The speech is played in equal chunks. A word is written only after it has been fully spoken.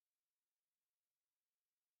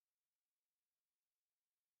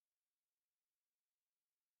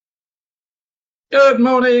Good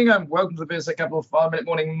morning and welcome to the BSA Capital 5 Minute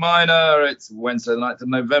Morning Miner. It's Wednesday, the 9th of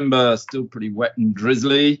November, still pretty wet and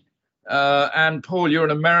drizzly. And Paul, you're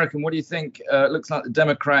an American. What do you think? It looks like the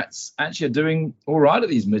Democrats actually are doing all right at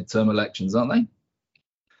these midterm elections, aren't they?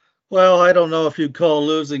 Well, I don't know if you'd call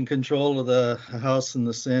losing control of the House and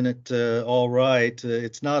the Senate all right.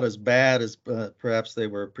 It's not as bad as perhaps they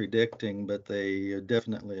were predicting, but they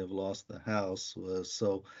definitely have lost the House.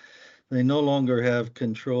 So they no longer have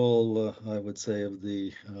control, I would say, of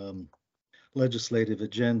the legislative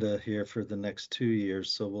agenda here for the next 2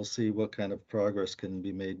 years. So we'll see what kind of progress can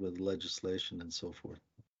be made with legislation and so forth.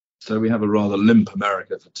 So we have a rather limp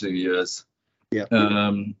America for 2 years. Yeah.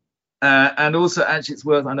 And also, actually, it's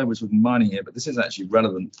worth, I know we're talking mining here, but this is actually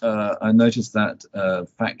relevant. I noticed that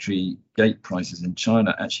factory gate prices in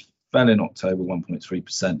China actually fell in October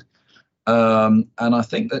 1.3%. And I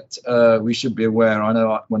think that we should be aware. I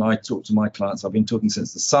know when I talk to my clients, I've been talking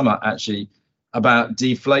since the summer actually about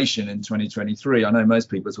deflation in 2023. I know most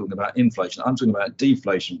people are talking about inflation. I'm talking about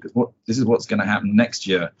deflation because this is what's going to happen next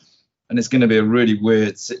year. And it's going to be a really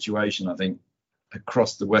weird situation, I think,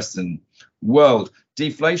 across the Western world.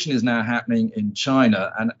 Deflation is now happening in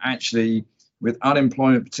China, and actually with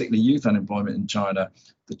unemployment, particularly youth unemployment in China,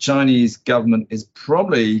 the Chinese government is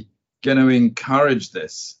probably going to encourage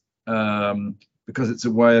this because it's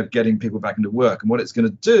a way of getting people back into work. And what it's going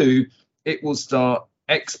to do, it will start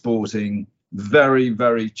exporting very,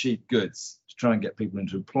 very cheap goods to try and get people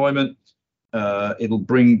into employment. It'll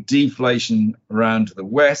bring deflation around to the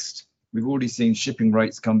West. We've already seen shipping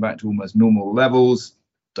rates come back to almost normal levels.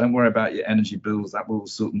 Don't worry about your energy bills. That will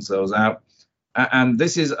sort themselves out. And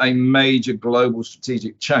this is a major global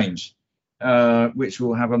strategic change, which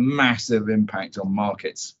will have a massive impact on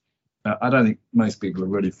markets. I don't think most people are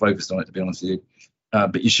really focused on it, to be honest with you,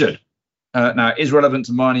 but you should. Now, it is relevant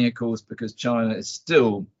to mining, of course, because China is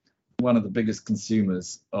still one of the biggest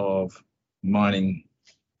consumers of mining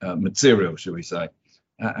material, shall we say.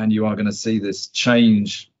 And you are going to see this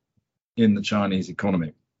change in the Chinese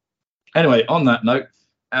economy. Anyway, on that note,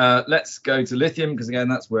 let's go to lithium, because again,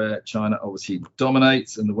 that's where China obviously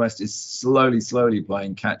dominates and the West is slowly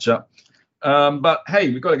playing catch up. But hey,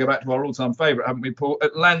 we've got to go back to our all-time favorite, haven't we, Paul?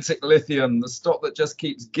 Atlantic Lithium, the stock that just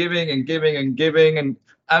keeps giving and giving and giving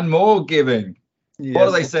and more giving. Yes, what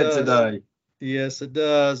have they said today? Yes, it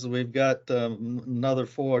does. We've got another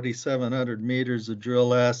 4,700 meters of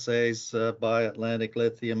drill assays by Atlantic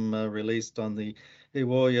Lithium released on the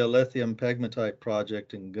Ewoyaa lithium pegmatite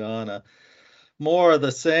project in Ghana. More of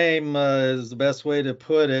the same is the best way to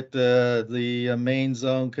put it. The main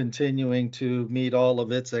zone continuing to meet all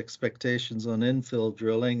of its expectations on infill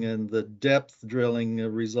drilling, and the depth drilling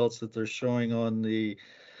results that they're showing on the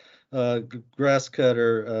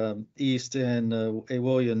Grasscutter East and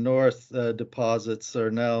Ewoyaa North deposits are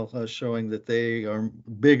now showing that they are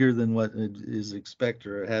bigger than what is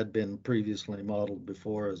expected or had been previously modeled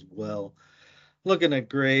before as well. Looking at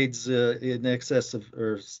grades in excess of,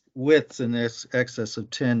 or widths in excess of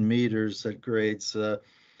 10 meters at grades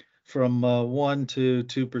from 1 to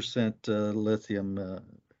 2% lithium.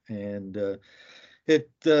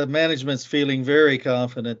 Management's feeling very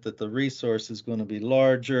confident that the resource is going to be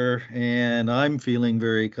larger, and I'm feeling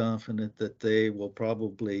very confident that they will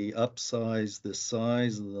probably upsize the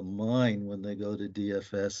size of the mine when they go to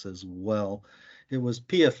DFS as well. It was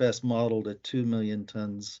PFS modeled at 2 million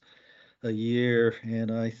tons a year,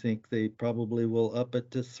 and I think they probably will up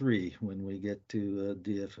it to 3 when we get to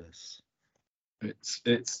DFS.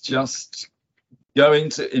 It's just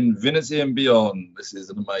going to infinity and beyond. This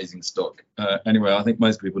is an amazing stock. Anyway, I think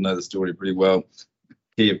most people know the story pretty well.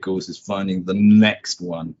 Key, of course, is finding the next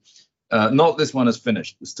one. Not this one has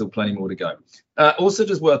finished. There's still plenty more to go. Also,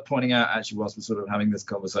 just worth pointing out, actually, whilst we're sort of having this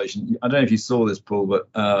conversation, I don't know if you saw this, Paul,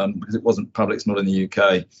 but because it wasn't public, it's not in the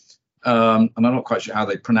UK. And I'm not quite sure how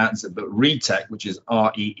they pronounce it, but RETEC, which is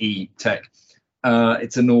REE Tech,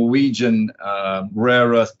 it's a Norwegian rare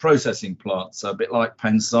earth processing plant, so a bit like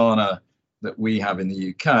Pensana that we have in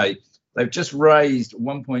the UK. They've just raised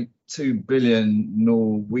 1.2 billion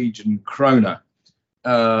Norwegian kroner,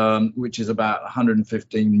 which is about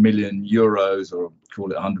 115 million euros, or call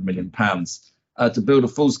it 100 million pounds, to build a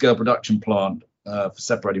full-scale production plant for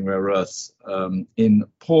separating rare earths in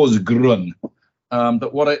Porsgrunn.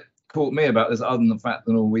 But what it caught me about this, other than the fact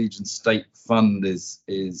the Norwegian state fund is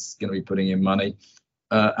going to be putting in money,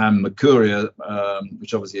 and Mercuria,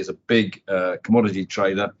 which obviously is a big commodity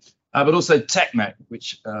trader, but also TechMet,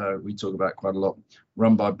 which we talk about quite a lot,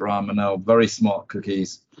 run by Brian Manel, very smart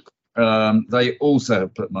cookies. They also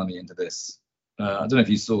have put money into this. I don't know if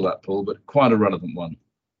you saw that, Paul, but quite a relevant one.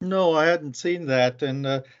 No, I hadn't seen that,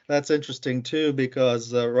 and that's interesting too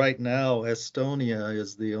because right now Estonia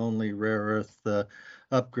is the only rare earth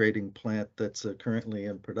upgrading plant that's currently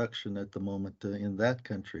in production at the moment in that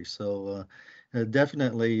country. So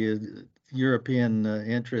definitely European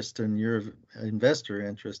interest and your investor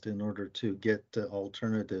interest in order to get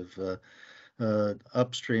alternative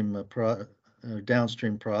upstream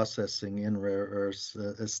downstream processing in rare earths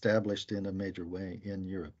established in a major way in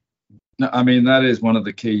Europe. No, I mean, that is one of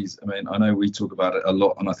the keys. I mean, I know we talk about it a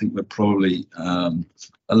lot, and I think we're probably a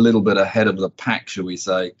little bit ahead of the pack, shall we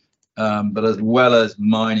say. But as well as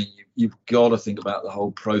mining, you've got to think about the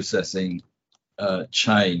whole processing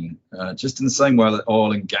chain, just in the same way that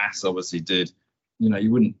oil and gas obviously did. You know,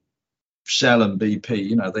 you wouldn't Shell and BP,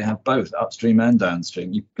 you know, they have both upstream and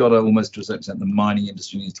downstream. You've got to almost to a certain extent, the mining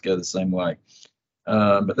industry needs to go the same way.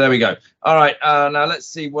 But there we go. All right, now let's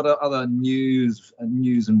see what other news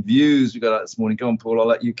and views we got out this morning. Go on, Paul. I'll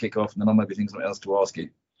let you kick off, and then I'll maybe think of something else to ask you.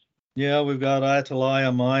 Yeah, we've got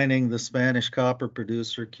Atalaya Mining, the Spanish copper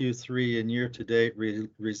producer, Q3 and year-to-date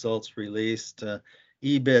results released.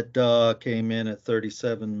 EBITDA came in at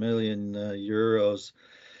 37 million euros,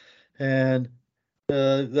 and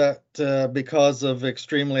that because of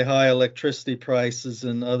extremely high electricity prices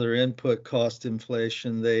and other input cost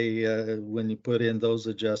inflation, they when you put in those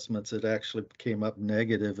adjustments, it actually came up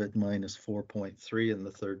negative at minus 4.3 in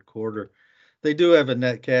the third quarter. They do have a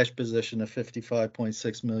net cash position of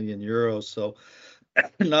 55.6 million euros, so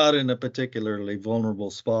not in a particularly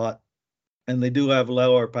vulnerable spot. And they do have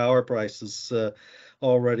lower power prices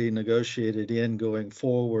already negotiated in going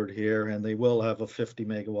forward here, and they will have a 50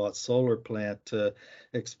 megawatt solar plant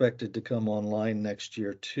expected to come online next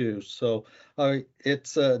year too. So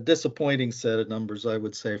it's a disappointing set of numbers, I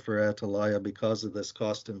would say, for Atalaya because of this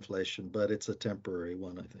cost inflation, but it's a temporary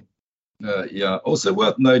one, I think. Yeah, also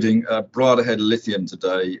worth noting, Brotherhead Lithium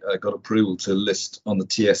today got approval to list on the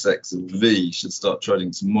TSX-V, should start trading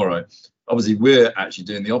tomorrow. Obviously, we're actually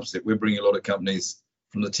doing the opposite. We're bringing a lot of companies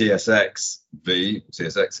from the TSX-V,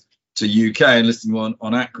 TSX, to UK and listing them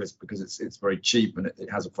on Aquis because it's very cheap and it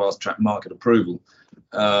has a fast track market approval.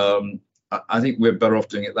 I think we're better off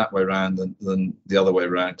doing it that way around than the other way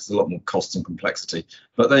around because there's a lot more cost and complexity.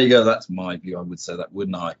 But there you go. That's my view. I would say that,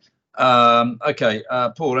 wouldn't I? Okay,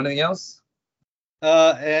 Paul, anything else?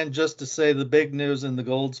 And just to say, the big news in the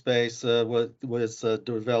gold space was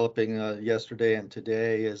developing yesterday and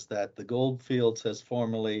today is that the Gold Fields has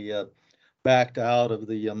formally backed out of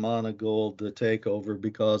the Yamana Gold takeover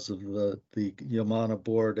because of the Yamana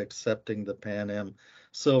board accepting the Pan Am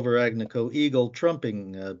Silver Agnico Eagle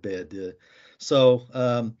trumping bid.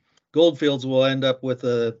 So Gold Fields will end up with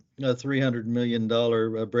a $300 million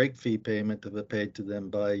break fee payment to be paid to them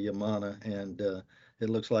by Yamana, and it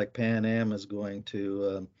looks like Pan Am is going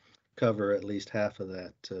to cover at least half of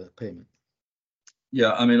that payment.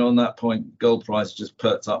 Yeah, I mean, on that point, gold price just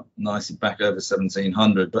perked up nicely back over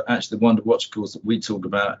 1,700. But actually, the one to watch, of course, that we talk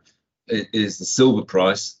about is the silver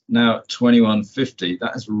price, now at 21.50.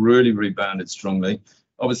 That has really rebounded strongly.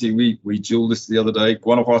 Obviously, we jeweled this the other day.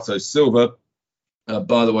 Guanajuato Silver,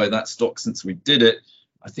 by the way, that stock, since we did it,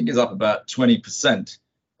 I think is up about 20%.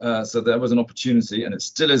 So there was an opportunity, and it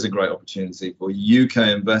still is a great opportunity for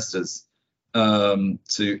UK investors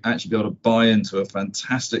to actually be able to buy into a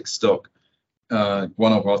fantastic stock,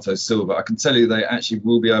 Guanajuato Silver. I can tell you they actually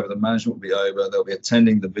will be over, the management will be over. They'll be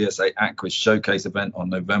attending the VSA Aquis Showcase event on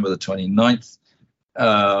November the 29th.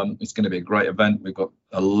 It's going to be a great event. We've got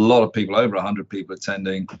a lot of people, over 100 people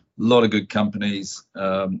attending, a lot of good companies.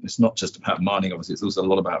 It's not just about mining, obviously, it's also a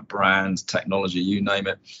lot about brands, technology, you name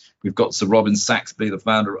it. We've got Sir Robin Saxby, the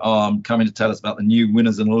founder of ARM, coming to tell us about the new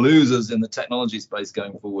winners and losers in the technology space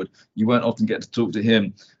going forward. You won't often get to talk to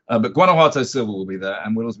him. But Guanajuato Silver will be there,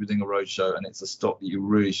 and we'll also be doing a roadshow, and it's a stock that you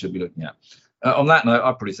really should be looking at. On that note,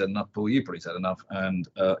 I've probably said enough, Paul. You've probably said enough, and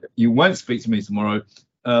you won't speak to me tomorrow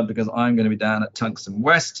because I'm going to be down at Tungsten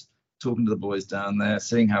West, talking to the boys down there,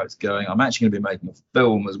 seeing how it's going. I'm actually going to be making a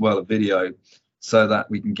film as well, a video, so that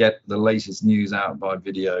we can get the latest news out by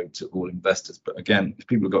video to all investors. But again, if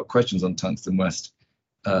people have got questions on Tungsten West,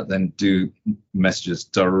 then do message us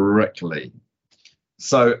directly.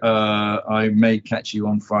 So I may catch you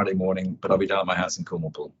on Friday morning, but I'll be down at my house in Cornwall,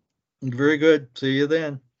 Paul. Very good. See you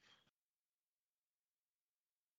then.